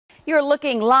You're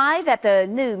looking live at the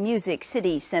new Music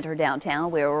City Center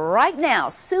downtown, where right now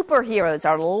superheroes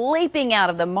are leaping out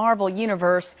of the Marvel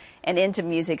universe and into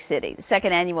Music City. The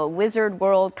second annual Wizard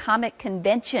World Comic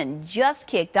Convention just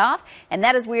kicked off, and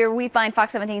that is where we find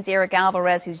Fox 17's Eric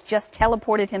Alvarez, who's just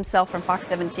teleported himself from Fox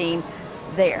 17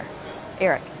 there.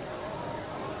 Eric.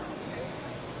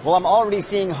 Well, I'm already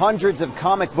seeing hundreds of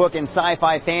comic book and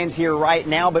sci-fi fans here right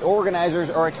now, but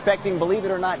organizers are expecting, believe it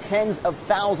or not, tens of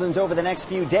thousands over the next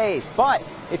few days. But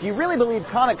if you really believe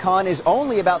Comic-Con is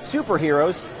only about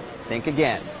superheroes, think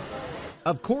again.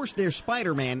 Of course, there's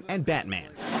Spider-Man and Batman.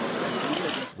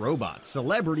 Robots,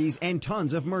 celebrities, and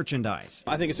tons of merchandise.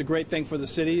 I think it's a great thing for the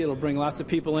city. It'll bring lots of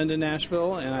people into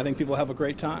Nashville, and I think people have a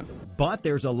great time. But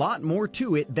there's a lot more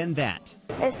to it than that.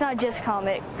 It's not just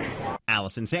comics.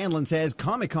 Allison Sandlin says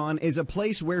Comic-Con is a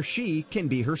place where she can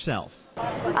be herself.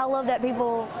 I love that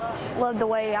people love the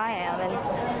way I am,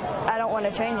 and I don't want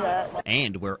to change that.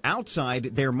 And where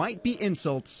outside there might be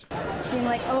insults. Being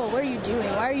like, oh, what are you doing?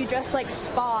 Why are you dressed like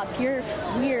Spock? You're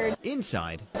weird.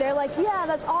 Inside, they're like, yeah,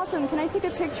 that's awesome. Can I take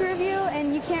a picture of you?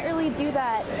 And you can't really do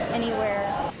that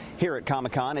anywhere. Here at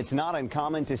Comic-Con, it's not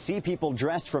uncommon to see people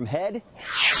dressed from head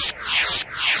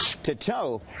to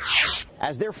toe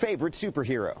as their favorite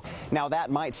superhero. Now, that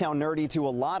might sound nerdy to a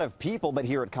lot of people, but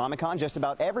here at Comic-Con, just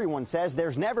about everyone says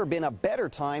there's never been a better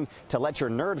time to let your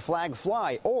nerd flag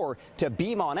fly or to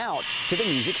beam on out to the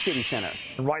Music City Center.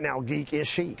 Right now, Geek is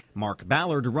chic. Mark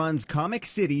Ballard runs Comic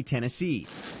City, Tennessee.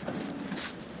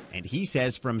 And he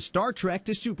says from Star Trek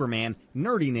to Superman,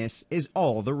 nerdiness is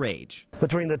all the rage.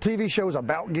 Between the TV shows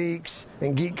about geeks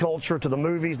and geek culture to the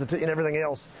movies and everything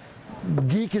else,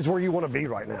 geek is where you want to be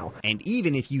right now. And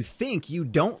even if you think you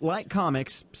don't like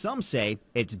comics, some say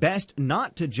it's best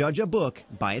not to judge a book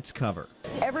by its cover.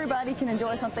 Everybody can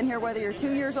enjoy something here, whether you're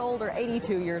 2 years old or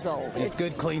 82 years old. It's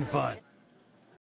good, clean fun.